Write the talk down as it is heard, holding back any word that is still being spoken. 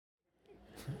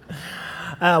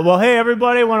Well, hey,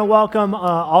 everybody. I want to welcome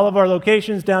all of our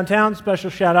locations downtown. Special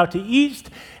shout out to East,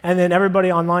 and then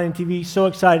everybody online and TV. So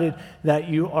excited that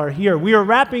you are here. We are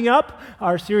wrapping up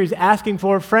our series, Asking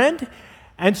for a Friend.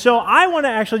 And so I want to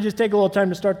actually just take a little time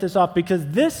to start this off because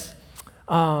this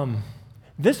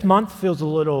month feels a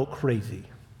little crazy.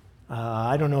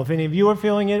 I don't know if any of you are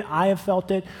feeling it. I have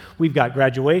felt it. We've got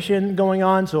graduation going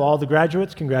on, so all the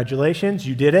graduates, congratulations.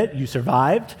 You did it. You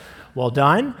survived. Well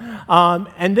done.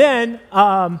 And then,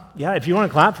 if you want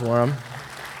to clap for them.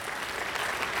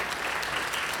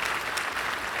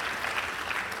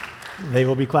 They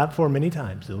will be clapped for many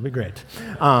times. It'll be great.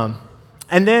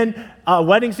 And then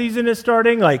wedding season is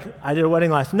starting. Like, I did a wedding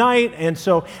last night, and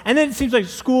then it seems like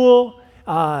school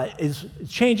is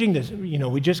changing. This,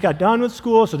 we just got done with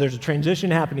school, so there's a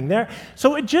transition happening there.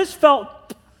 So it just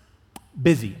felt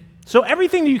busy. So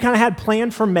everything that you kind of had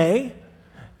planned for May,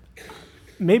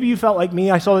 maybe you felt like me.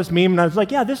 I saw this meme, and I was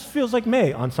like, yeah, this feels like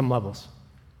May on some levels.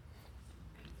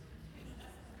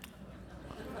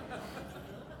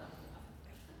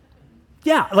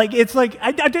 Yeah, it's like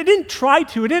I didn't try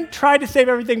to save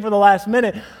everything for the last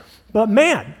minute, but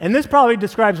man, and this probably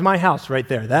describes my house right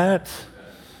there.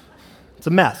 It's a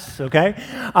mess, okay?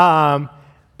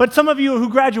 But some of you who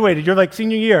graduated, you're like,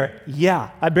 senior year,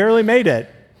 yeah, I barely made it,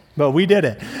 but we did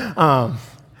it.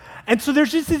 And so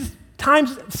there's just these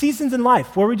seasons in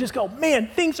life where we just go, man,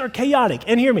 things are chaotic.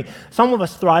 And hear me, some of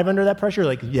us thrive under that pressure,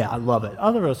 like, yeah, I love it.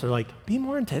 Other of us are like, be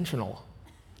more intentional,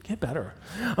 get better.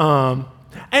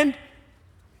 And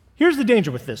here's the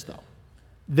danger with this, though.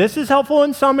 This is helpful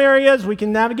in some areas. We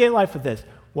can navigate life with this.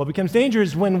 What becomes dangerous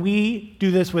is when we do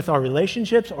this with our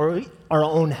relationships or our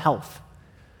own health.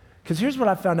 Because here's what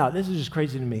I found out. This is just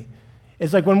crazy to me.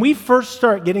 It's like when we first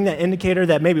start getting that indicator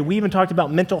that maybe we even talked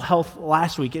about mental health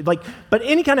last week, but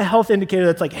any kind of health indicator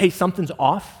that's like, hey, something's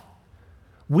off,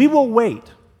 we will wait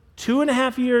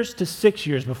 2.5 years to 6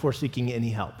 years before seeking any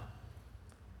help.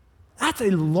 That's a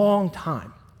long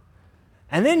time.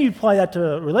 And then you apply that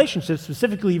to relationships,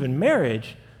 specifically even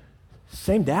marriage,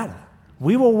 same data.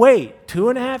 We will wait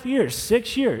 2.5 years,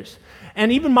 6 years.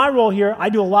 And even my role here, I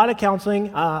do a lot of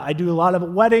counseling. I do a lot of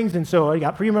weddings, and so I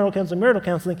got premarital counseling, marital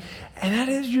counseling, and that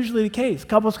is usually the case.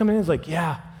 Couples come in and it's like,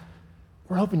 yeah,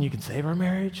 we're hoping you can save our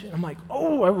marriage. And I'm like,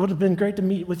 oh, it would have been great to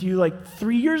meet with you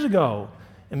 3 years ago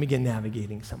and begin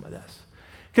navigating some of this.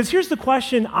 Because here's the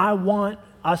question I want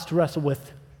us to wrestle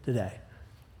with today,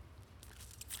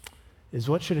 is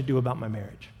what should I do about my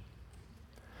marriage?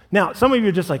 Now, some of you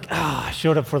are just like, I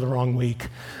showed up for the wrong week.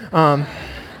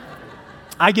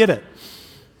 I get it.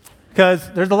 Because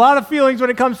there's a lot of feelings when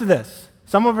it comes to this.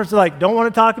 Some of us are like, don't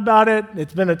want to talk about it.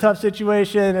 It's been a tough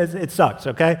situation. It sucks,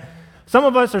 okay? Some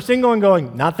of us are single and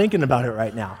going, not thinking about it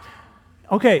right now.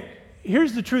 Okay,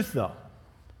 here's the truth, though.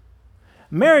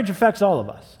 Marriage affects all of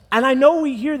us. And I know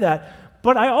we hear that,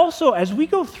 but I also, as we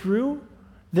go through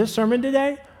this sermon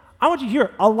today, I want you to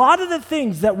hear a lot of the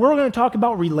things that we're going to talk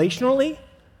about relationally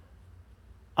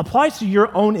applies to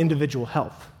your own individual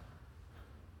health.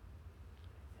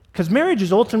 Because marriage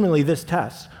is ultimately this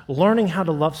test, learning how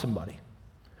to love somebody.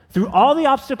 Through all the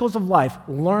obstacles of life,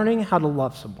 learning how to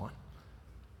love someone.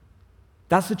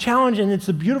 That's the challenge, and it's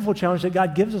a beautiful challenge that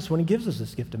God gives us when he gives us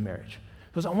this gift of marriage.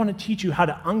 Because I want to teach you how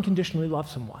to unconditionally love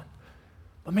someone.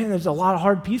 But man, there's a lot of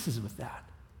hard pieces with that.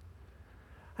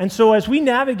 And so as we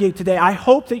navigate today, I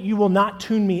hope that you will not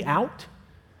tune me out,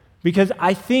 because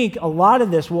I think a lot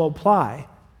of this will apply,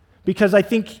 because I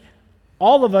think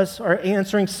all of us are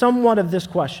answering somewhat of this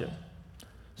question.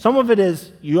 Some of it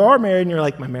is, you are married and you're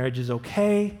like, my marriage is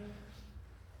okay,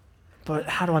 but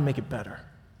how do I make it better?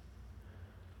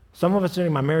 Some of us are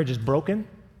saying, my marriage is broken.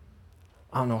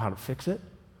 I don't know how to fix it.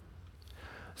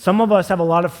 Some of us have a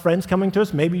lot of friends coming to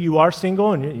us. Maybe you are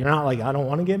single and you're not like, I don't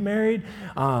want to get married.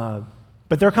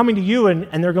 But they're coming to you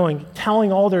and they're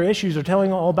telling all their issues or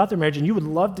telling all about their marriage, and you would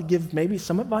love to give maybe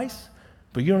some advice,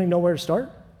 but you don't even know where to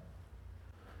start.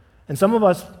 And some of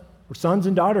us were sons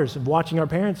and daughters of watching our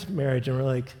parents' marriage, and we're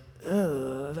like,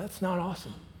 that's not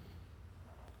awesome.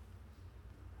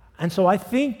 And so I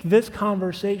think this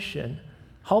conversation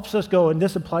helps us go, and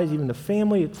this applies even to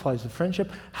family, it applies to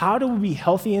friendship. How do we be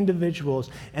healthy individuals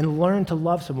and learn to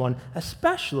love someone,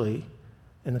 especially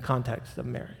in the context of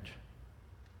marriage?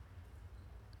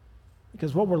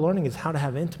 Because what we're learning is how to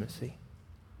have intimacy,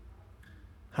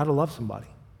 how to love somebody.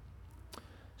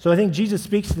 So I think Jesus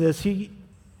speaks to this. He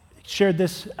shared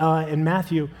this in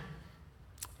Matthew.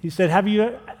 He said, have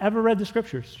you ever read the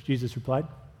scriptures? Jesus replied.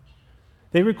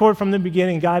 They record from the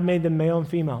beginning, God made them male and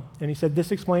female. And he said,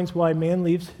 this explains why a man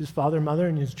leaves his father and mother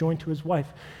and is joined to his wife,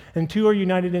 and two are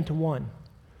united into one.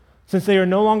 Since they are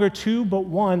no longer two but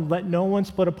one, let no one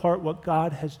split apart what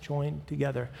God has joined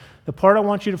together. The part I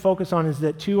want you to focus on is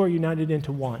that two are united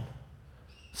into one.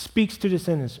 Speaks to this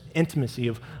intimacy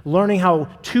of learning how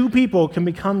two people can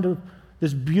become to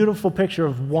this beautiful picture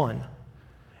of one.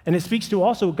 And it speaks to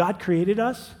also God created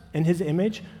us in his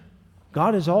image.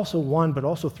 God is also one, but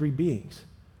also three beings.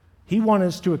 He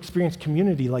wants us to experience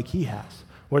community like he has,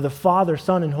 where the Father,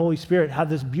 Son, and Holy Spirit have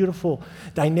this beautiful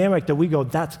dynamic that we go,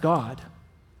 that's God.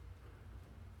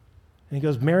 And he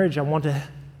goes, marriage, I want to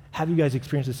have you guys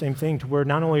experience the same thing, to where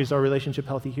not only is our relationship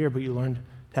healthy here, but you learn to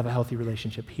have a healthy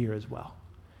relationship here as well.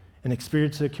 And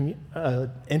experience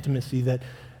intimacy that,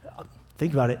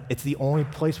 think about it, it's the only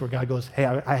place where God goes, hey,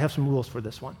 I have some rules for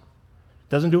this one.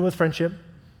 Doesn't do it with friendship,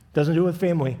 doesn't do it with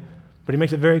family, but he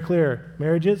makes it very clear,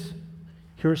 marriages,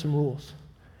 here are some rules.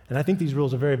 And I think these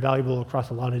rules are very valuable across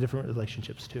a lot of different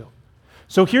relationships too.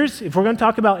 So if we're going to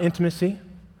talk about intimacy,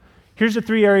 here's the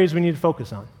three areas we need to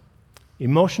focus on: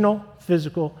 emotional,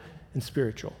 physical, and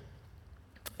spiritual.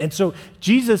 And so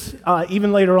Jesus,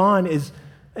 even later on,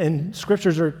 and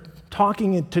scriptures are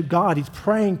talking to God. He's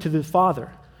praying to the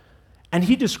Father. And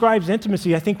he describes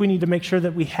intimacy. I think we need to make sure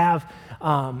that we have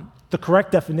the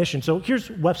correct definition. So here's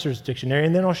Webster's dictionary,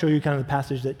 and then I'll show you kind of the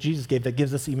passage that Jesus gave that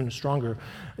gives us even a stronger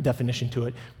definition to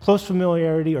it. Close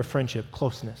familiarity or friendship,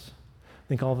 closeness. I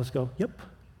think all of us go, yep.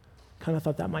 Kind of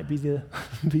thought that might be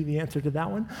the answer to that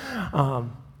one.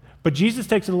 But Jesus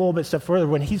takes it a little bit step further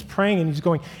when he's praying and he's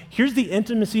going, here's the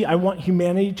intimacy I want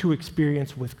humanity to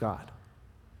experience with God.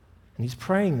 And he's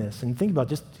praying this, and think about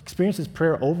just experience this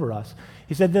prayer over us.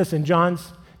 He said this in John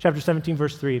chapter 17,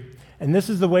 verse 3, and this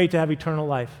is the way to have eternal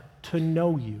life, to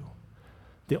know you,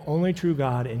 the only true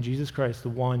God, and Jesus Christ, the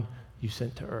one you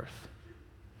sent to earth.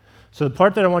 So the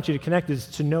part that I want you to connect is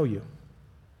to know you.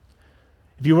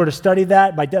 If you were to study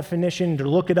that by definition, to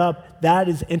look it up, that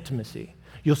is intimacy.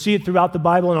 You'll see it throughout the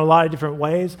Bible in a lot of different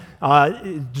ways.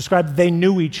 It describes they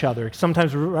knew each other,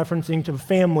 sometimes referencing to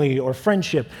family or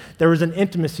friendship. There was an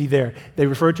intimacy there. They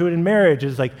refer to it in marriage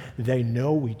as like they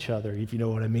know each other, if you know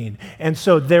what I mean. And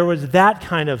so there was that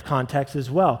kind of context as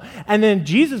well. And then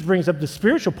Jesus brings up the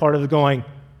spiritual part of it going,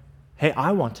 hey,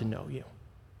 I want to know you.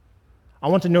 I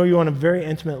want to know you on a very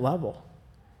intimate level.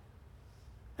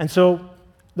 And so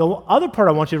the other part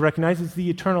I want you to recognize is the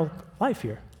eternal life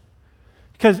here.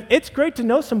 Because it's great to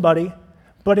know somebody,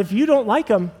 but if you don't like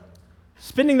them,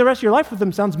 spending the rest of your life with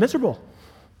them sounds miserable,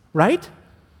 right?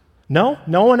 No?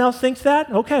 No one else thinks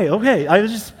that? Okay.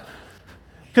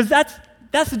 Because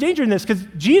that's the danger in this, because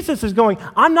Jesus is going,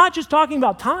 I'm not just talking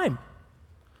about time.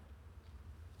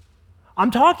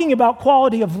 I'm talking about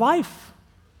quality of life.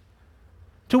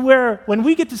 To where when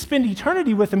we get to spend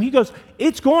eternity with him, he goes,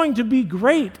 it's going to be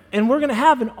great, and we're going to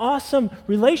have an awesome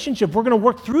relationship. We're going to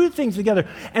work through things together,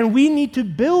 and we need to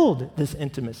build this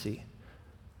intimacy.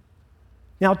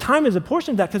 Now, time is a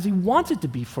portion of that because he wants it to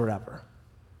be forever.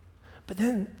 But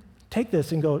then take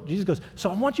this and go, Jesus goes, so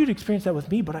I want you to experience that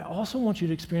with me, but I also want you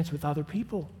to experience with other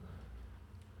people.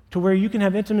 To where you can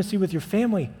have intimacy with your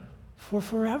family for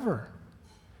forever.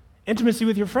 Intimacy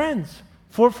with your friends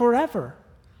for forever.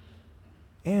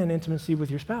 And intimacy with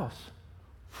your spouse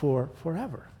for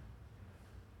forever.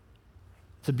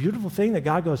 It's a beautiful thing that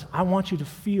God goes, I want you to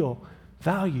feel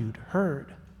valued,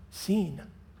 heard, seen.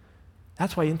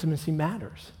 That's why intimacy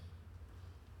matters.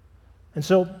 And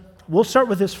so we'll start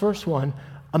with this first one,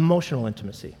 emotional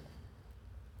intimacy.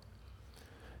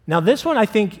 Now this one, I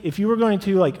think, if you were going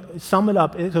to sum it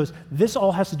up, it goes, this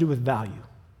all has to do with value.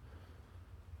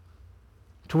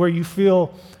 To where you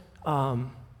feel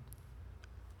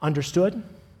understood,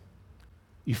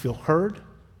 you feel heard,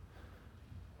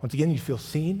 once again, you feel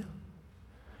seen.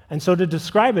 And so to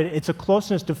describe it, it's a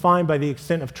closeness defined by the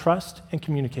extent of trust and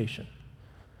communication.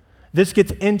 This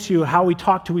gets into how we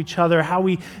talk to each other, how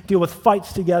we deal with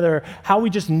fights together, how we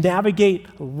just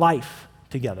navigate life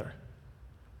together.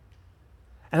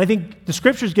 And I think the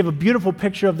scriptures give a beautiful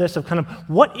picture of this, of kind of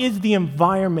what is the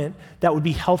environment that would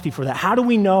be healthy for that? How do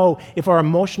we know if our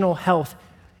emotional health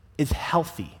is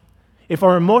healthy? If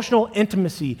our emotional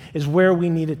intimacy is where we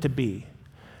need it to be.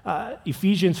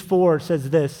 Ephesians 4 says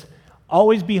this,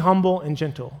 always be humble and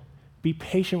gentle. Be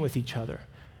patient with each other,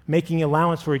 making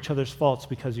allowance for each other's faults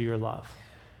because of your love.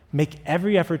 Make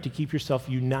every effort to keep yourself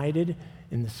united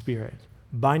in the Spirit,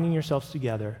 binding yourselves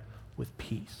together with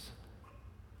peace.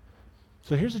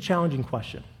 So here's a challenging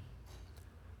question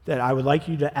that I would like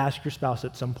you to ask your spouse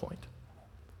at some point.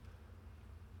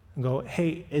 And go,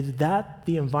 hey, is that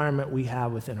the environment we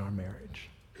have within our marriage?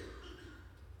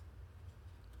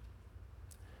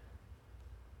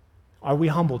 Are we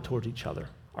humble towards each other?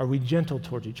 Are we gentle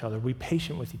towards each other? Are we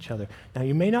patient with each other? Now,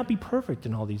 you may not be perfect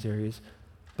in all these areas,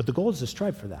 But the goal is to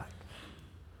strive for that,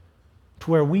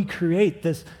 to where we create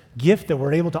this gift that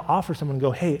we're able to offer someone and go,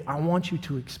 hey, I want you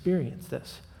to experience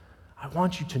this. I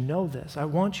want you to know this. I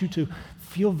want you to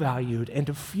feel valued and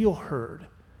to feel heard.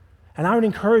 And I would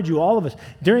encourage you, all of us,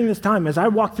 during this time, as I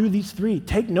walk through these three,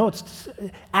 take notes,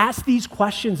 ask these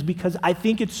questions, because I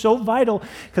think it's so vital,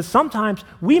 because sometimes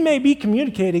we may be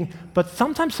communicating, but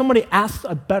sometimes somebody asks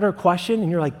a better question, and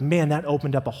you're like, man, that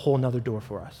opened up a whole nother door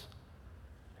for us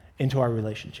into our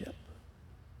relationship.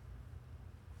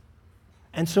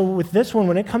 And so with this one,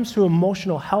 when it comes to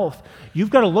emotional health, you've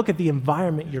got to look at the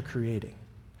environment you're creating.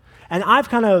 And I've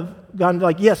kind of gone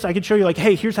like, yes, I could show you like,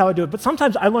 hey, here's how I do it. But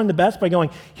sometimes I learn the best by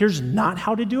going, here's not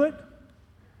how to do it.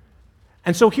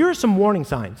 And so here are some warning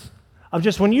signs of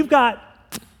just when you've got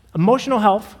emotional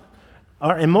health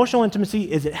or emotional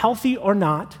intimacy, is it healthy or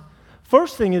not?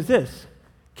 First thing is this: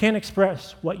 can't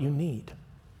express what you need.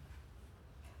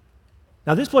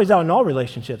 Now, this plays out in all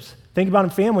relationships. Think about in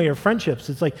family or friendships.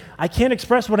 It's like, I can't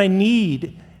express what I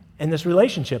need in this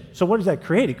relationship. So what does that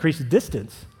create? It creates a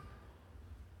distance.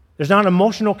 There's not an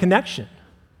emotional connection.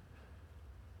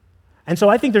 And so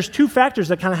I think there's two factors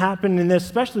that kind of happen in this,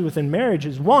 especially within marriage,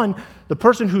 is one, the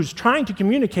person who's trying to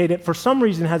communicate it for some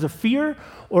reason has a fear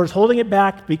or is holding it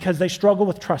back because they struggle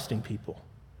with trusting people.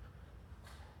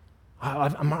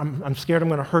 I'm scared I'm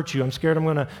going to hurt you. I'm scared I'm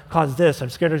going to cause this. I'm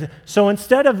scared of this. So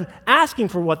instead of asking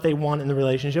for what they want in the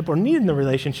relationship or need in the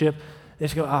relationship, they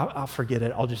just go, I'll forget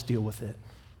it. I'll just deal with it.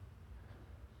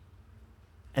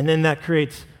 And then that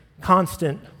creates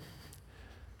constant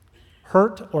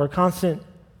hurt or a constant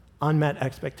unmet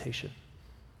expectation.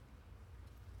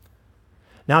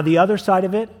 Now, the other side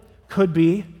of it could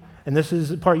be, and this is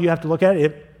the part you have to look at,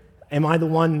 am I the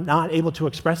one not able to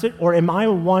express it, or am I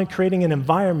the one creating an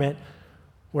environment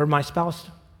where my spouse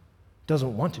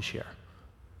doesn't want to share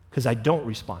because I don't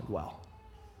respond well?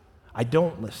 I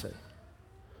don't listen.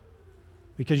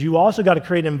 Because you also got to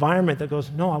create an environment that goes,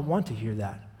 no, I want to hear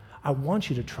that. I want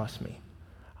you to trust me.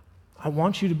 I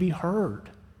want you to be heard.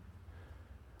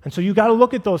 And so you got to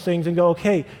look at those things and go,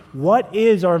 okay, what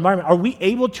is our environment? Are we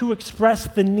able to express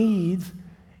the needs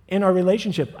in our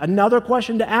relationship? Another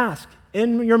question to ask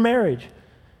in your marriage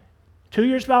to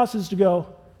your spouse is to go,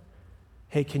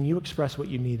 hey, can you express what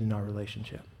you need in our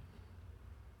relationship?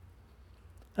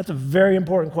 That's a very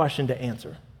important question to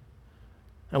answer,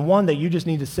 and one that you just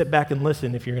need to sit back and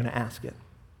listen if you're going to ask it,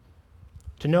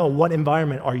 to know what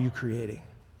environment are you creating.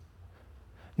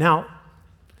 Now,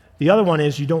 the other one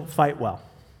is you don't fight well.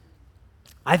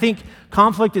 I think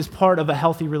conflict is part of a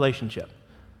healthy relationship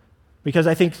because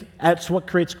I think that's what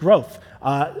creates growth.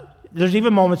 There's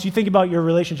even moments, you think about your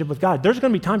relationship with God, there's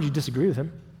going to be times you disagree with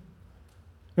him.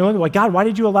 You're like, God, why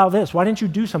did you allow this? Why didn't you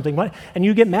do something? And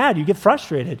you get mad, you get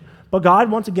frustrated. But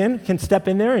God, once again, can step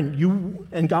in there and you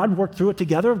and God work through it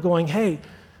together of going, hey,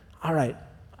 all right,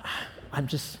 I'm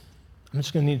just going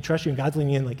to need to trust you. And God's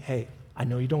leaning in like, hey, I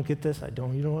know you don't get this. You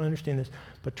don't understand this,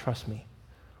 but trust me.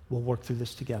 We'll work through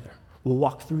this together. We'll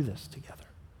walk through this together.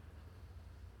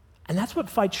 And that's what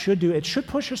fights should do. It should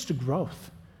push us to growth.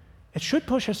 It should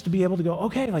push us to be able to go,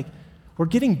 okay, like, we're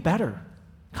getting better.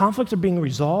 Conflicts are being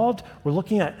resolved. We're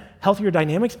looking at healthier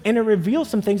dynamics, and it reveals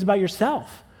some things about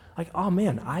yourself. Like, oh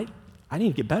man, I need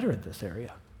to get better at this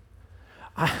area.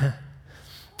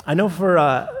 I know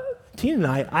for Tina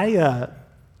and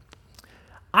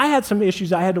I had some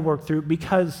issues I had to work through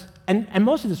because, and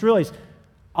most of this really is,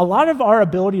 a lot of our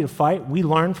ability to fight, we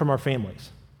learn from our families.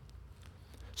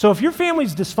 So if your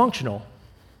family's dysfunctional,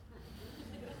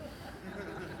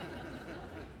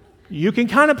 you can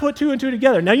kind of put two and two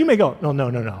together. Now you may go,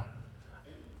 no,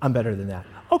 I'm better than that.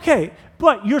 Okay,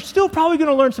 but you're still probably going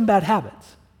to learn some bad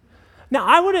habits. Now,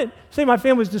 I wouldn't say my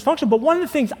family was dysfunctional, but one of the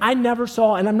things I never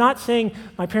saw, and I'm not saying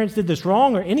my parents did this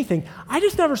wrong or anything, I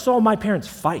just never saw my parents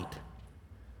fight.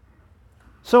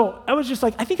 So I was just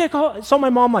like, I think I saw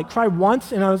my mom like cry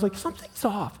once, and I was like, something's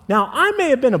off. Now, I may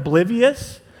have been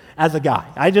oblivious as a guy.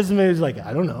 I just was like,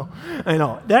 I don't know. I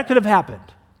know, that could have happened.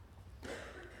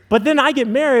 But then I get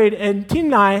married, and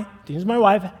Tina's my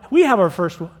wife, we have our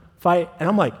first fight, and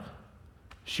I'm like,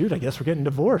 shoot, I guess we're getting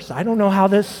divorced. I don't know how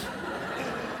this,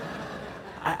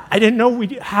 I didn't know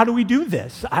how do we do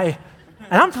this? And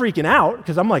I'm freaking out,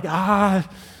 because I'm like,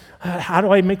 how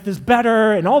do I make this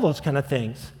better, and all those kind of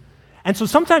things. And so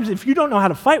sometimes if you don't know how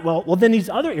to fight well, then these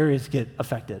other areas get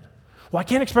affected. Well, I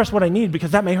can't express what I need because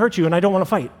that may hurt you, and I don't want to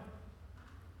fight.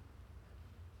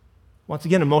 Once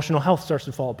again, emotional health starts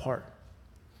to fall apart.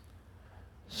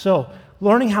 So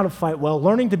learning how to fight well,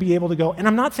 learning to be able to go, and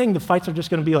I'm not saying the fights are just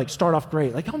going to be like start off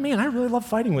great, like, oh man, I really love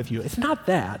fighting with you. It's not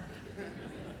that.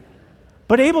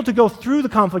 But able to go through the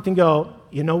conflict and go,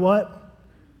 you know what?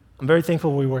 I'm very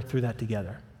thankful we worked through that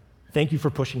together. Thank you for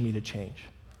pushing me to change.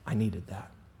 I needed that.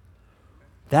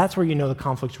 That's where you know the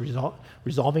conflict's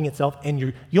resolving itself, and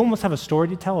you almost have a story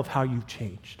to tell of how you've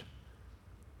changed.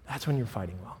 That's when you're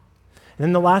fighting well. And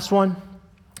then the last one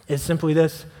is simply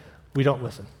this: we don't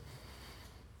listen.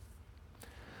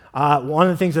 One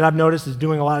of the things that I've noticed is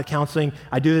doing a lot of counseling,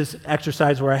 I do this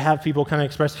exercise where I have people kind of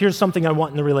express, here's something I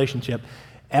want in the relationship.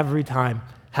 Every time,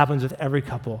 happens with every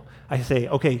couple. I say,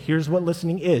 okay, here's what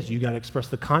listening is. You got to express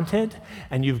the content,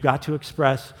 and you've got to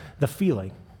express the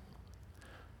feeling.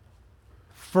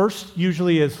 First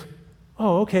usually is,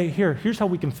 oh, okay, here's how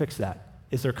we can fix that.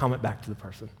 Is there a comment back to the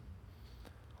person?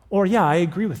 Or, yeah, I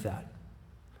agree with that.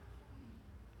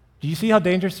 Do you see how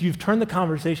dangerous? You've turned the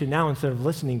conversation now, instead of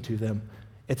listening to them,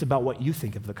 it's about what you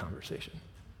think of the conversation.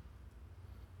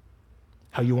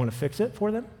 How you want to fix it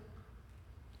for them?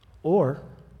 Or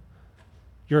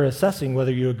you're assessing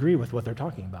whether you agree with what they're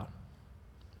talking about.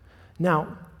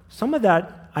 Now, some of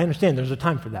that, I understand there's a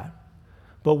time for that.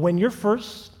 But when you're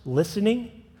first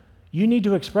listening, you need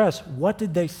to express, what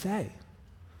did they say?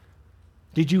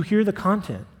 Did you hear the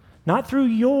content? Not through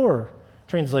your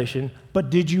translation, but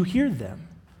did you hear them?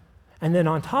 And then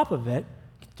on top of it,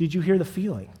 did you hear the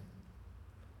feeling?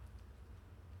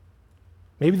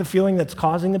 Maybe the feeling that's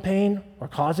causing the pain or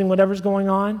causing whatever's going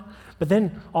on, but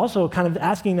then also kind of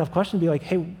asking enough questions to be like,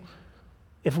 hey,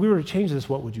 if we were to change this,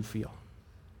 what would you feel?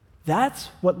 That's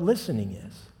what listening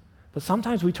is. But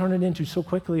sometimes we turn it into so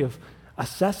quickly of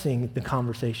assessing the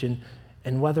conversation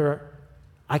and whether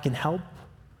I can help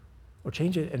or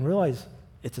change it, and realize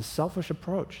it's a selfish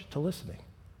approach to listening.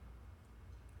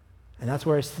 And that's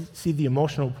where I see the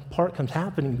emotional part comes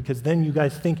happening, because then you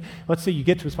guys think, let's say you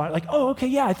get to a spot like, oh, okay,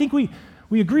 yeah, I think we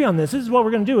agree on this. This is what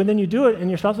we're going to do. And then you do it, and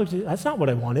your spouse looks at you, that's not what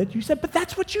I wanted. You said, but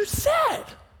that's what you said.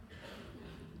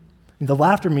 And the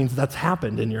laughter means that's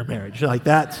happened in your marriage. Like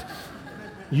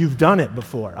you've done it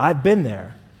before. I've been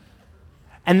there.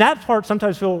 And that part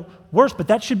sometimes feels worse, but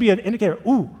that should be an indicator.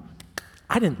 Ooh,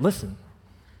 I didn't listen.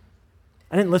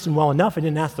 I didn't listen well enough. I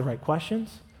didn't ask the right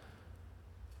questions.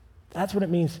 That's what it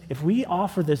means. If we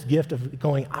offer this gift of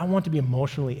going, I want to be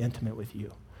emotionally intimate with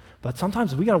you, but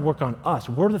sometimes we got to work on us.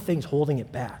 We're the things holding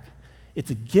it back.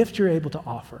 It's a gift you're able to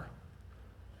offer.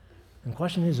 And the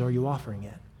question is, are you offering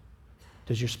it?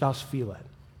 Does your spouse feel it?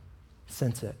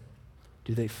 Sense it?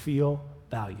 Do they feel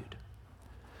valued?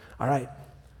 All right.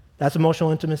 That's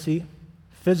emotional intimacy.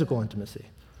 Physical intimacy.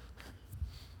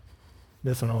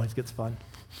 This one always gets fun.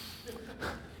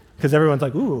 Because everyone's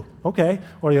like, ooh, okay.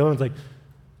 Or the other one's like,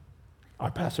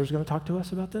 our pastor's going to talk to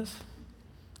us about this?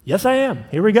 Yes, I am.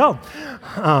 Here we go.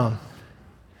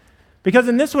 Because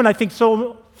in this one, I think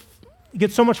it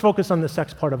gets so much focus on the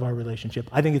sex part of our relationship.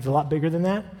 I think it's a lot bigger than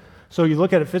that. So you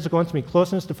look at it, physical intimacy,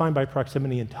 closeness defined by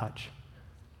proximity and touch.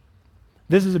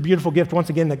 This is a beautiful gift, once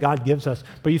again, that God gives us.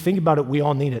 But you think about it, we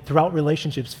all need it. Throughout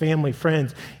relationships, family,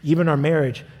 friends, even our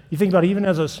marriage. You think about it, even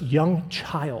as a young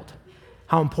child,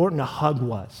 how important a hug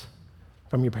was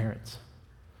from your parents.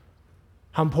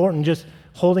 How important just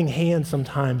holding hands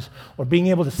sometimes, or being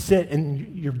able to sit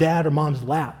in your dad or mom's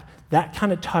lap. That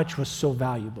kind of touch was so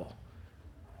valuable.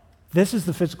 This is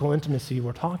the physical intimacy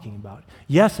we're talking about.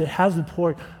 Yes, it has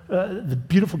the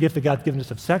beautiful gift that God's given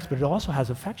us of sex, but it also has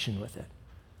affection with it.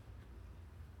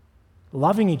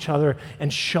 Loving each other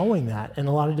and showing that in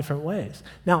a lot of different ways.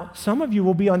 Now, some of you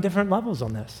will be on different levels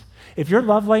on this. If your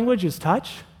love language is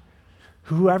touch,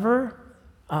 whoever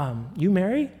you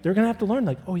marry, they're going to have to learn,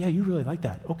 like, oh, yeah, you really like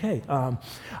that. Okay.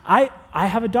 I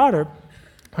have a daughter.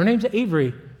 Her name's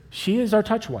Avery. She is our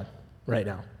touch one right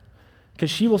now, because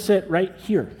she will sit right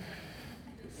here.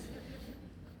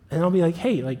 And I'll be like,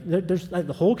 hey, like, there's like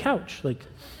the whole couch, like,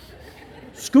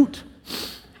 scoot.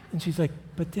 And she's like,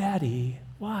 but Daddy,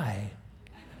 why?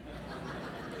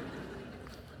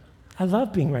 I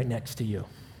love being right next to you.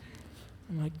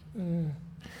 I'm like,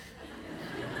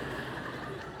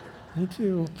 me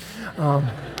too.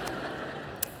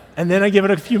 And then I give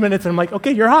it a few minutes, and I'm like,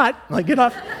 okay, you're hot. I'm like, get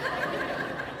off.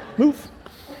 Move.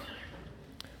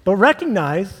 But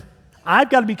recognize, I've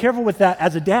got to be careful with that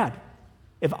as a dad.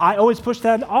 If I always push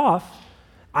that off,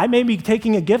 I may be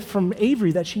taking a gift from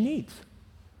Avery that she needs.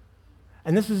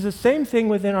 And this is the same thing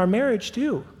within our marriage,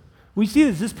 too. We see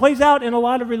this. This plays out in a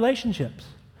lot of relationships.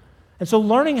 And so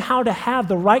learning how to have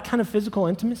the right kind of physical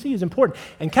intimacy is important.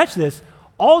 And catch this,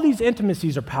 all these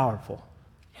intimacies are powerful.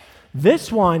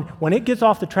 This one, when it gets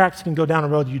off the tracks, can go down a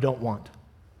road you don't want.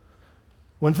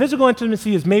 When physical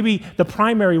intimacy is maybe the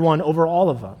primary one over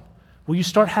all of them, will you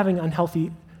start having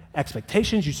unhealthy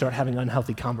expectations, you start having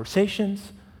unhealthy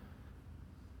conversations,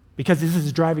 because this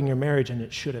is driving your marriage and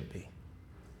it shouldn't be.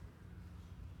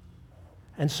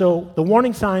 And so the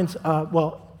warning signs,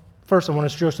 first I want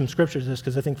to show some scriptures to this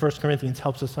because I think 1 Corinthians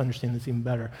helps us understand this even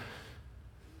better.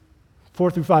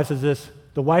 4-5 says this: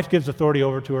 the wife gives authority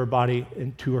over to her body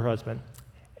and to her husband,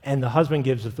 and the husband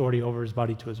gives authority over his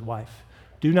body to his wife.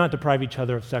 Do not deprive each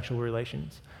other of sexual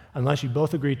relations, unless you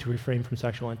both agree to refrain from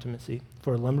sexual intimacy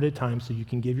for a limited time so you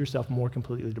can give yourself more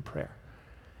completely to prayer.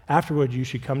 Afterward, you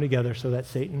should come together so that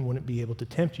Satan wouldn't be able to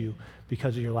tempt you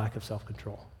because of your lack of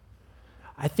self-control.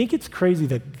 I think it's crazy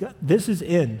that this is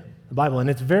in the Bible, and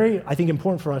it's very, I think,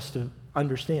 important for us to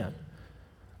understand.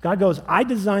 God goes, I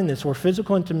designed this for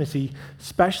physical intimacy,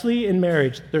 especially in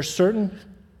marriage. There's certain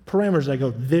parameters that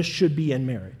go, this should be in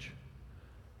marriage.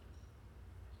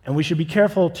 And we should be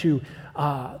careful to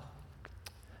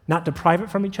not deprive it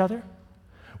from each other.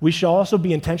 We should also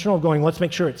be intentional of going, let's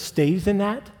make sure it stays in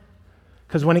that,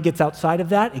 because when it gets outside of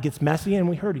that, it gets messy and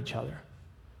we hurt each other.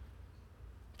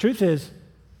 Truth is,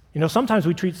 sometimes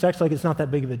we treat sex like it's not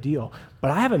that big of a deal, but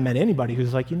I haven't met anybody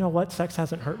who's like, you know what, sex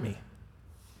hasn't hurt me.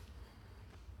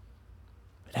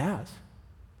 It has.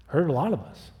 Hurt a lot of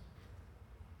us.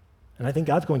 And I think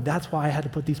God's going, that's why I had to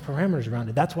put these parameters around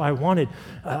it. That's why I wanted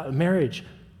marriage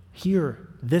here,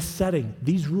 this setting,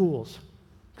 these rules,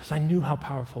 because I knew how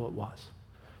powerful it was.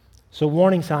 So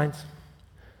warning signs: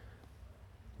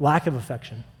 lack of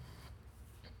affection.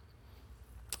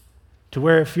 To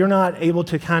where if you're not able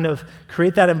to kind of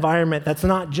create that environment that's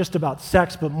not just about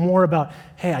sex, but more about,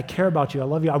 hey, I care about you, I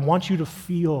love you, I want you to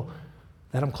feel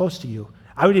that I'm close to you.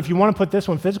 If you want to put this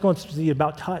one, physical intimacy,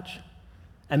 about touch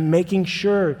and making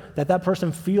sure that that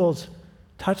person feels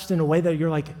touched in a way that you're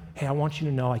like, hey, I want you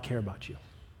to know I care about you.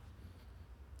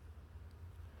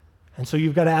 And so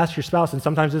you've got to ask your spouse, and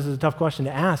sometimes this is a tough question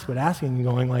to ask, but asking and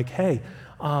going like, hey,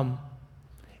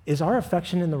 is our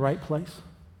affection in the right place?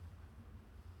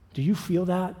 Do you feel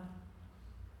that?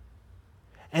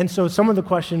 And so some of the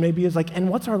question maybe is like, and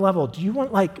what's our level? Do you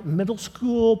want like middle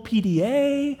school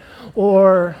PDA,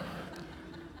 or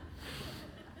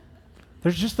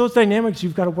there's just those dynamics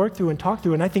you've got to work through and talk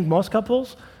through, and I think most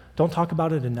couples don't talk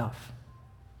about it enough.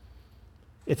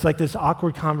 It's like this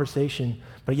awkward conversation,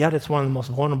 but yet it's one of the most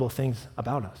vulnerable things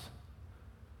about us.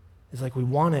 It's like we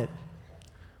want it,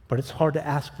 but it's hard to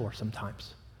ask for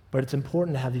sometimes. But it's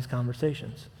important to have these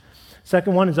conversations.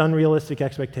 Second one is unrealistic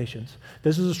expectations.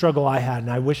 This is a struggle I had,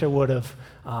 and I wish I would have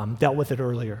dealt with it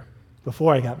earlier,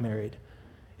 before I got married,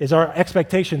 is our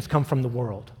expectations come from the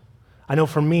world. I know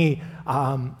for me,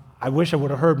 I wish I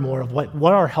would have heard more of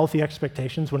what are healthy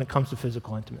expectations when it comes to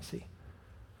physical intimacy.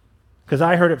 Because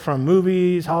I heard it from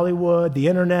movies, Hollywood, the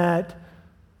internet,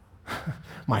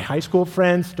 my high school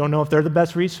friends, don't know if they're the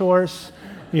best resource,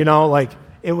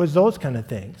 it was those kind of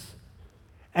things.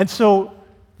 And so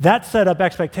that set up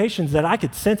expectations that I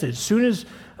could sense. As soon as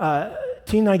Tina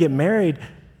and I get married,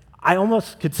 I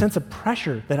almost could sense a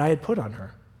pressure that I had put on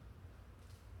her.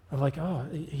 I'm like, oh,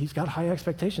 he's got high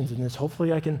expectations in this.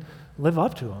 Hopefully I can live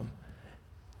up to them.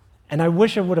 And I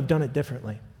wish I would have done it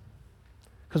differently.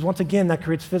 Because once again, that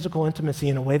creates physical intimacy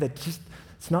in a way that just,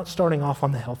 it's not starting off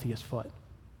on the healthiest foot.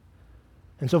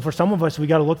 And so for some of us, we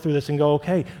got to look through this and go,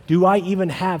 okay, do I even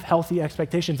have healthy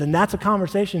expectations? And that's a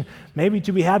conversation maybe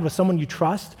to be had with someone you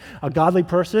trust, a godly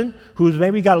person who's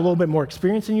maybe got a little bit more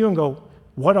experience than you, and go,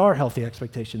 what are healthy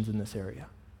expectations in this area?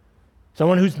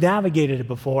 Someone who's navigated it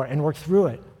before and worked through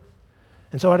it.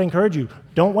 And so I'd encourage you,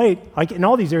 don't wait, like in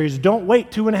all these areas, don't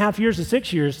wait 2.5 years to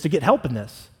 6 years to get help in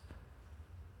this.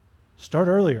 Start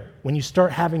earlier, when you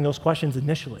start having those questions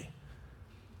initially.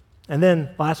 And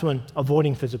then, last one,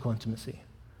 avoiding physical intimacy.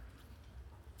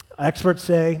 Experts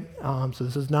say, so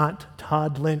this is not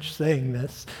Todd Lynch saying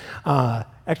this,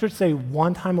 experts say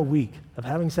 1 time a week of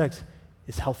having sex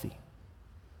is healthy.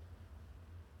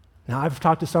 Now, I've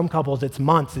talked to some couples, it's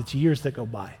months, it's years that go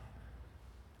by.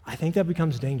 I think that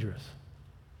becomes dangerous.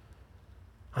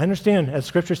 I understand, as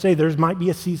scriptures say, there might be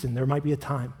a season, there might be a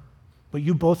time, but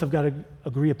you both have got to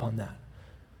agree upon that.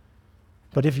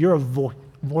 But if you're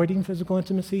avoiding physical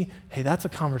intimacy, hey, that's a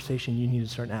conversation you need to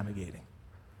start navigating.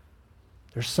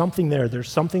 There's something there. There's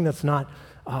something that's not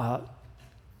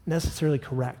necessarily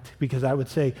correct, because I would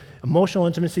say emotional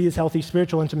intimacy is healthy,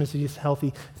 spiritual intimacy is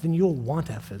healthy, then you'll want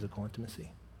to have physical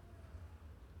intimacy.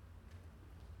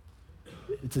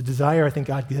 It's a desire I think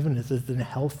God's given us. It's a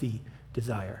healthy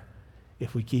desire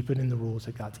if we keep it in the rules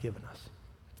that God's given us.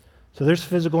 So there's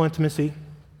physical intimacy.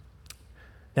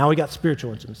 Now we got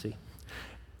spiritual intimacy.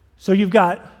 So you've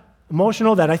got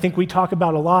emotional, that I think we talk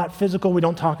about a lot. Physical, we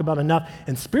don't talk about enough.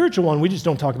 And spiritual one, we just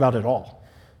don't talk about at all,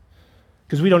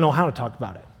 because we don't know how to talk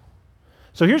about it.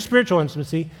 So here's spiritual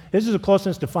intimacy. This is a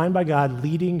closeness defined by God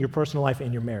leading your personal life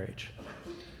and your marriage.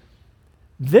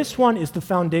 This one is the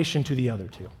foundation to the other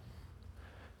two.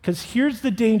 Because here's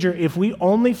the danger if we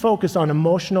only focus on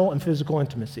emotional and physical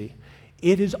intimacy.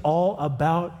 It is all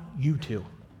about you two.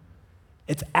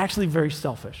 It's actually very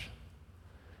selfish.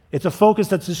 It's a focus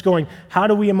that's just going, how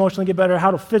do we emotionally get better?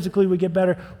 How do physically we get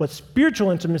better? What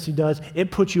spiritual intimacy does,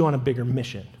 it puts you on a bigger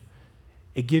mission.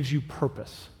 It gives you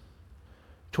purpose.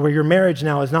 To where your marriage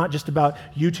now is not just about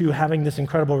you two having this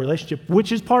incredible relationship,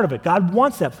 which is part of it. God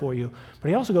wants that for you. But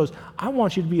he also goes, I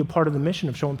want you to be a part of the mission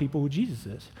of showing people who Jesus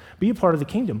is. Be a part of the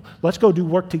kingdom. Let's go do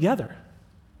work together.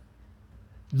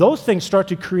 Those things start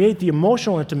to create the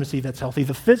emotional intimacy that's healthy,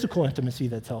 the physical intimacy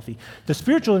that's healthy. The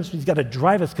spiritual intimacy's got to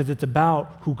drive us because it's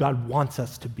about who God wants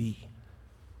us to be.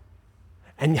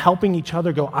 And helping each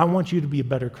other go, I want you to be a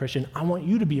better Christian. I want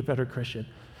you to be a better Christian.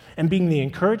 And being the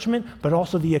encouragement, but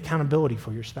also the accountability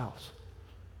for your spouse.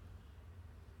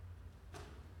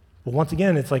 But once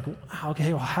again, it's like,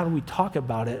 okay, well, how do we talk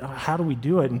about it? How do we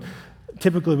do it? And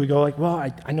typically we go like, well,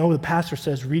 I know the pastor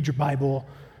says read your Bible,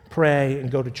 pray,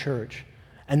 and go to church.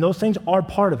 And those things are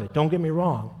part of it, don't get me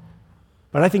wrong.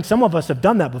 But I think some of us have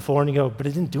done that before, and you go, but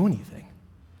it didn't do anything.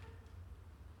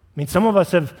 I mean, some of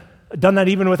us have done that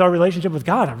even with our relationship with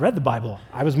God. I read the Bible.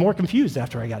 I was more confused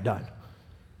after I got done.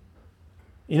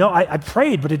 You know, I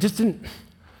prayed, but it just didn't.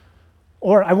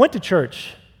 Or I went to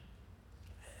church,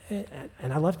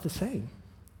 and I left the same.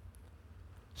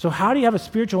 So how do you have a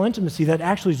spiritual intimacy that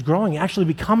actually is growing, actually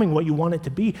becoming what you want it to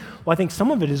be? Well, I think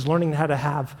some of it is learning how to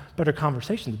have better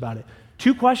conversations about it.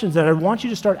 2 questions that I want you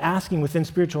to start asking within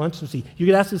spiritual intimacy. You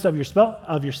could ask this of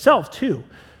yourself too,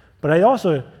 but I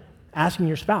also asking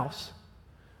your spouse.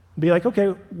 Be like, okay,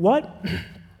 what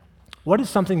is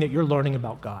something that you're learning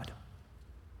about God?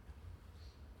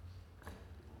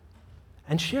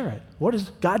 And share it. What is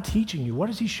God teaching you? What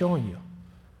is he showing you?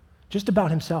 Just about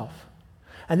himself.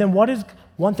 And then what is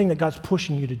one thing that God's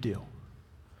pushing you to do?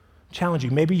 Challenge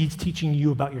you. Maybe he's teaching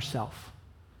you about yourself.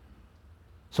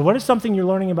 So what is something you're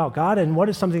learning about God, and what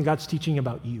is something God's teaching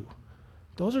about you?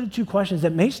 Those are the 2 questions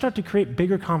that may start to create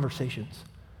bigger conversations,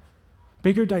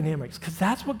 bigger dynamics, because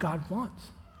that's what God wants.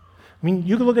 I mean,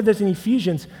 you can look at this in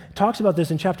Ephesians. It talks about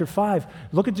this in chapter 5.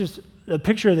 Look at just the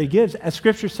picture that he gives. As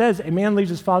Scripture says, a man leaves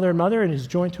his father and mother and is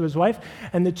joined to his wife,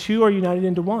 and the 2 are united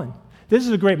into one. This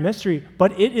is a great mystery,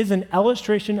 but it is an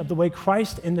illustration of the way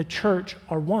Christ and the church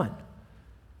are one.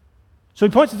 So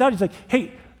he points this out. He's like,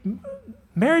 hey,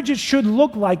 marriages should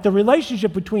look like the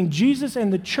relationship between Jesus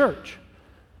and the church.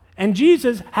 And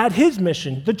Jesus had his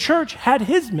mission. The church had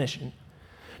his mission.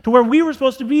 To where we were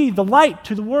supposed to be the light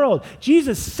to the world.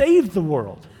 Jesus saved the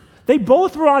world. They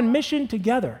both were on mission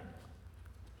together.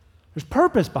 There's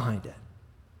purpose behind it.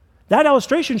 That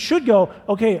illustration should go,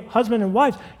 okay, husband and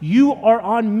wife, you are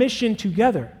on mission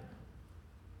together.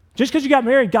 Just because you got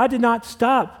married, God did not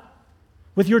stop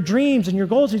with your dreams and your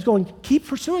goals. He's going, keep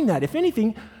pursuing that. If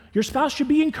anything, your spouse should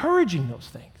be encouraging those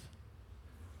things.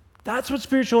 That's what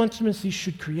spiritual intimacy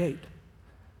should create.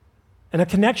 And a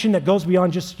connection that goes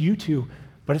beyond just you two,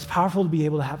 but it's powerful to be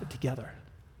able to have it together.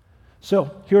 So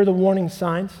here are the warning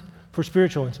signs for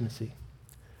spiritual intimacy.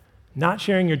 Not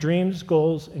sharing your dreams,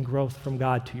 goals, and growth from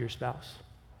God to your spouse.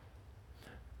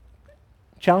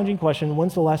 Challenging question,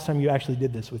 when's the last time you actually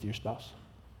did this with your spouse?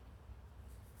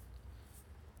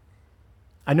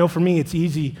 I know for me it's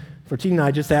easy for Tina and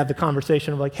I just to have the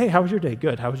conversation of like, hey, how was your day?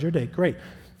 Good. How was your day? Great.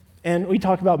 And we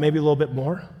talk about maybe a little bit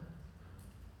more.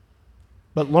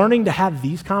 But learning to have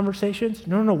these conversations,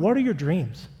 no, what are your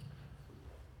dreams?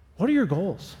 What are your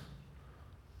goals?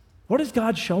 What is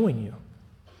God showing you?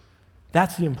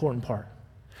 That's the important part.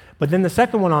 But then the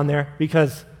second one on there,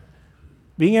 because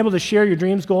being able to share your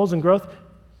dreams, goals, and growth,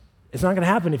 it's not going to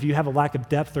happen if you have a lack of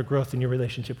depth or growth in your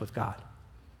relationship with God.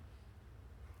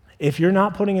 If you're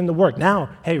not putting in the work, now,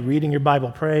 hey, reading your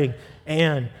Bible, praying,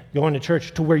 and going to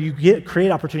church to where you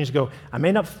create opportunities to go, I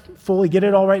may not fully get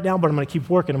it all right now, but I'm going to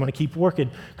keep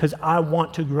working because I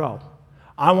want to grow.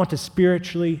 I want to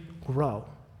spiritually grow.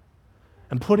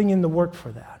 And putting in the work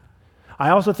for that. I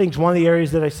also think one of the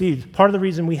areas that I see, part of the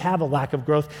reason we have a lack of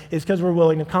growth is because we're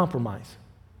willing to compromise.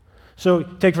 So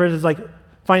take for instance like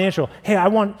financial. Hey, I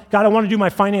want to do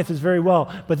my finances very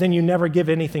well, but then you never give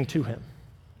anything to him.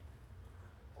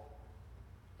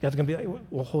 God's going to be like,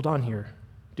 well, hold on here.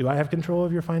 Do I have control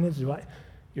of your finances?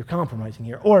 You're compromising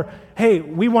here. Or, hey,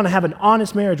 we want to have an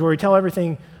honest marriage where we tell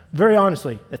everything very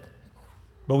honestly,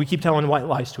 but we keep telling white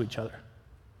lies to each other.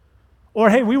 Or,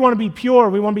 hey, we want to be pure,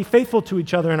 we want to be faithful to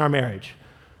each other in our marriage.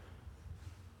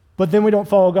 But then we don't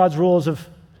follow God's rules of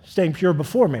staying pure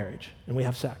before marriage, and we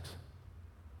have sex.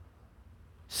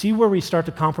 See where we start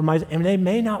to compromise, and they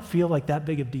may not feel like that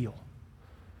big of a deal.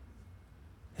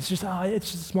 It's just a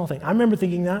small thing. I remember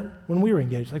thinking that when we were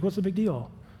engaged, like, what's the big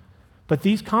deal? But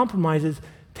these compromises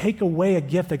take away a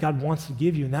gift that God wants to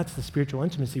give you, and that's the spiritual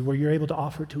intimacy where you're able to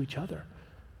offer it to each other.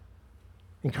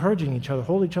 Encouraging each other,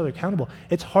 hold each other accountable.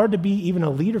 It's hard to be even a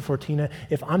leader for Tina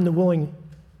if I'm the willing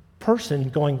person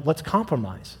going, let's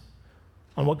compromise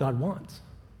on what God wants.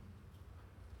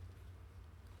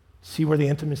 See where the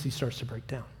intimacy starts to break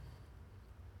down.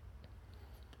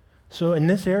 So in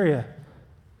this area,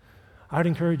 I would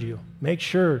encourage you, make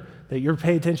sure that you're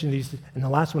paying attention to these, and the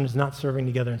last one is not serving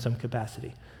together in some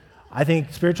capacity. I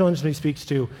think spiritual intimacy speaks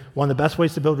to one of the best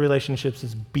ways to build relationships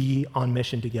is be on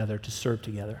mission together, to serve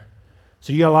together.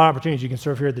 So you got a lot of opportunities. You can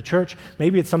serve here at the church.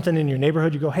 Maybe it's something in your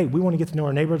neighborhood. You go, hey, we want to get to know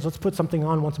our neighbors. Let's put something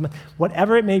on once a month.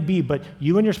 Whatever it may be, but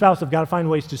you and your spouse have got to find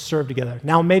ways to serve together.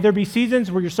 Now, may there be seasons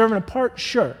where you're serving apart?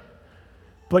 Sure.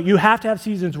 But you have to have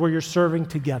seasons where you're serving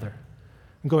together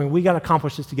and going, we got to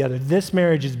accomplish this together. This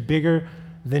marriage is bigger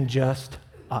than just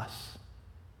us.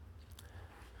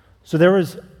 So there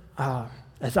was,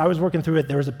 as I was working through it,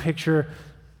 there was a picture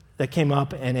that came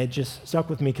up, and it just stuck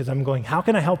with me because I'm going, how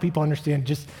can I help people understand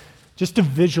just to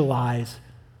visualize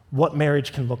what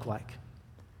marriage can look like?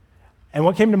 And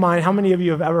what came to mind, how many of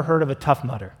you have ever heard of a Tough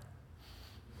Mudder?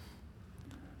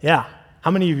 Yeah.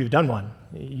 How many of you have done one?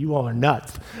 You all are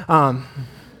nuts.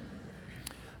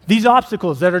 These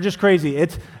obstacles that are just crazy,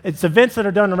 it's events that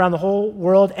are done around the whole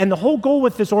world, and the whole goal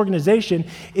with this organization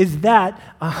is that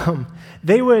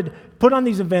they would put on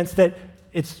these events that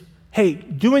it's, hey,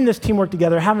 doing this teamwork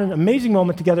together, having an amazing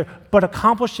moment together, but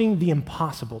accomplishing the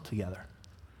impossible together.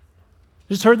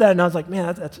 Just heard that, and I was like,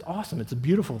 man, that's awesome. It's a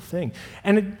beautiful thing.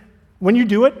 And when you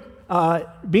do it,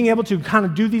 being able to kind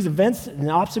of do these events and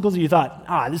the obstacles that you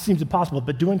thought, this seems impossible,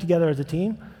 but doing together as a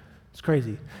team, it's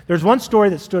crazy. There's one story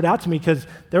that stood out to me because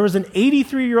there was an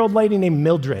 83-year-old lady named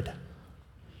Mildred.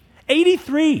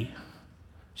 83.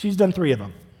 She's done 3 of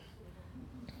them.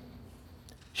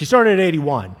 She started at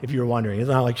 81, if you were wondering. It's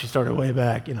not like she started way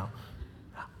back,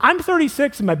 I'm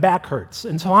 36 and my back hurts,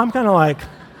 and so I'm kind of like,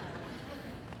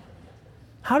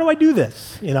 how do I do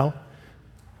this,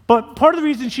 But part of the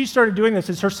reason she started doing this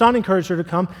is her son encouraged her to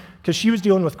come because she was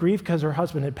dealing with grief because her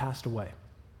husband had passed away.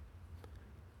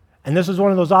 And this was one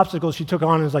of those obstacles she took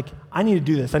on and was like, I need to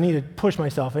do this. I need to push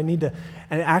myself. And it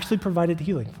actually provided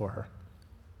healing for her.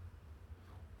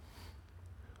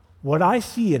 What I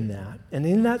see in that, and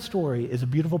in that story, is a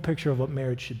beautiful picture of what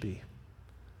marriage should be.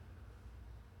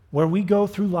 Where we go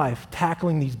through life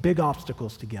tackling these big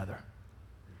obstacles together.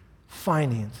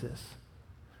 Finances,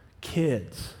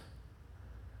 kids,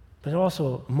 but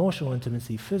also emotional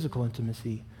intimacy, physical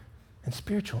intimacy, and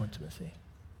spiritual intimacy.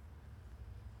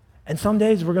 And some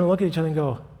days we're going to look at each other and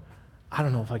go, I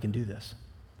don't know if I can do this.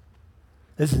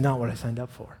 This is not what I signed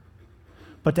up for.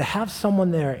 But to have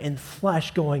someone there in flesh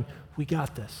going, we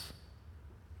got this.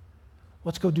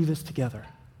 Let's go do this together.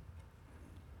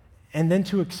 And then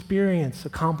to experience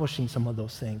accomplishing some of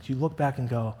those things, you look back and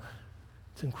go,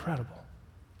 it's incredible.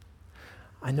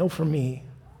 I know for me,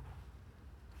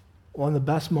 one of the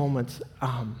best moments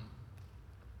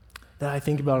that I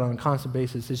think about on a constant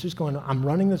basis is just going, I'm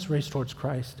running this race towards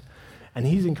Christ, and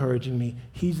he's encouraging me,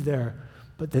 he's there,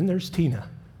 but then there's Tina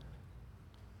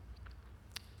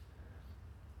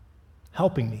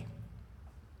helping me,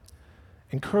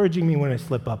 encouraging me when I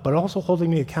slip up, but also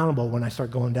holding me accountable when I start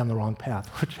going down the wrong path,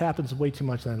 which happens way too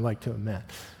much than I'd like to admit.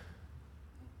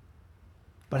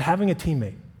 But having a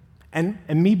teammate, and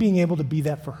me being able to be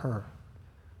that for her,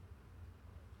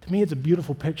 to me it's a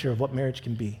beautiful picture of what marriage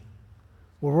can be,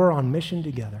 where we're on mission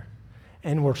together,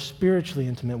 and we're spiritually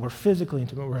intimate, we're physically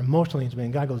intimate, we're emotionally intimate,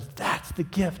 and God goes, that's the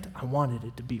gift I wanted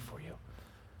it to be for you.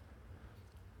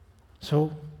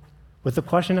 So, with the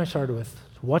question I started with,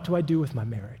 what do I do with my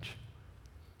marriage?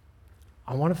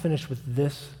 I want to finish with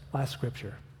this last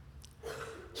scripture.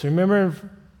 So remember in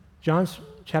John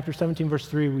chapter 17, verse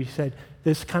 3, we said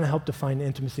this kind of helped define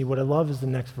intimacy. What I love is the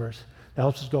next verse. That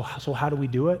helps us go, so how do we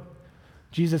do it?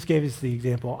 Jesus gave us the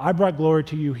example. I brought glory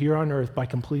to you here on earth by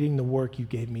completing the work you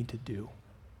gave me to do.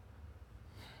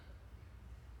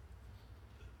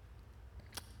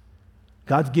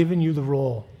 God's given you the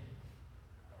role.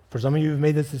 For some of you who have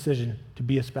made this decision to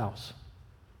be a spouse.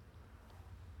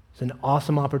 It's an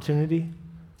awesome opportunity.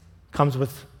 Comes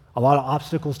with a lot of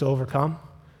obstacles to overcome,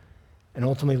 and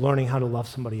ultimately learning how to love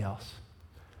somebody else.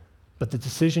 But the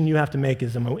decision you have to make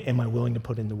is, am I willing to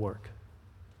put in the work?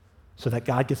 So that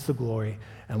God gets the glory,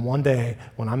 and one day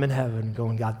when I'm in heaven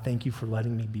going, God, thank you for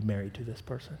letting me be married to this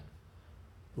person.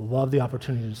 Love the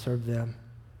opportunity to serve them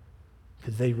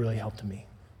because they really helped me.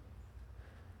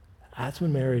 That's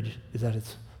when marriage is at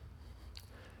its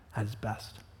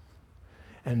best.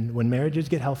 And when marriages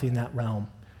get healthy in that realm,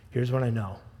 here's what I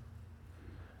know.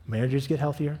 Marriages get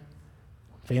healthier,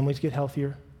 families get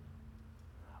healthier,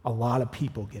 a lot of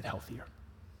people get healthier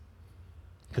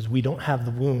because we don't have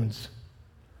the wounds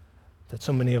that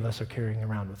so many of us are carrying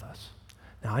around with us.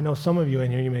 Now, I know some of you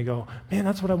in here, you may go, man,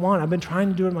 that's what I want. I've been trying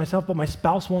to do it myself, but my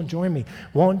spouse won't join me,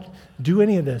 won't do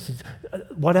any of this,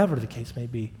 whatever the case may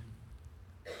be.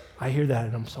 I hear that,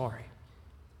 and I'm sorry.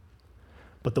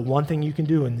 But the one thing you can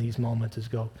do in these moments is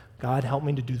go, God, help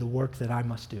me to do the work that I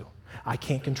must do. I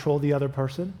can't control the other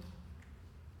person,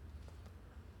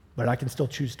 but I can still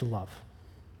choose to love.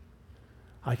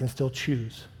 I can still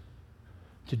choose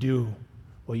to do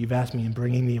what you've asked me in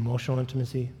bringing the emotional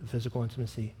intimacy, the physical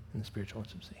intimacy, and the spiritual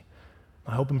intimacy.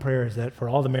 My hope and prayer is that for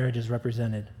all the marriages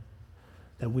represented,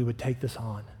 that we would take this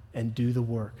on and do the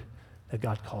work that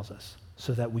God calls us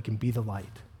so that we can be the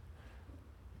light,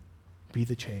 be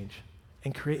the change,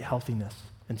 and create healthiness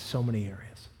in so many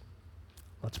areas.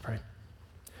 Let's pray.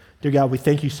 Dear God, we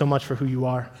thank you so much for who you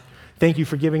are. Thank you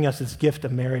for giving us this gift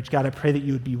of marriage. God, I pray that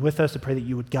you would be with us. I pray that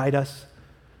you would guide us.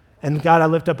 And God, I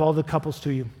lift up all the couples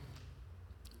to you.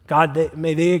 God,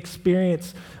 may they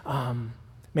experience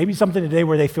maybe something today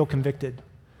where they feel convicted.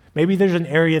 Maybe there's an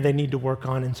area they need to work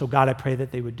on, and so God, I pray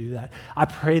that they would do that. I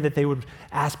pray that they would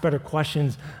ask better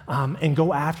questions and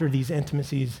go after these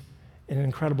intimacies in an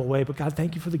incredible way. But God,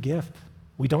 thank you for the gift.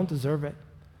 We don't deserve it.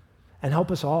 And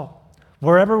help us all.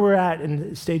 Wherever we're at in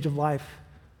the stage of life,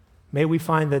 may we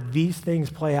find that these things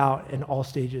play out in all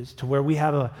stages to where we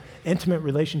have an intimate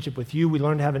relationship with you. We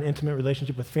learn to have an intimate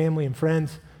relationship with family and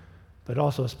friends, but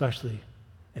also especially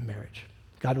in marriage.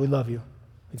 God, we love you.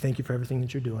 We thank you for everything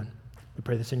that you're doing. We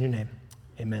pray this in your name.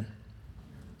 Amen.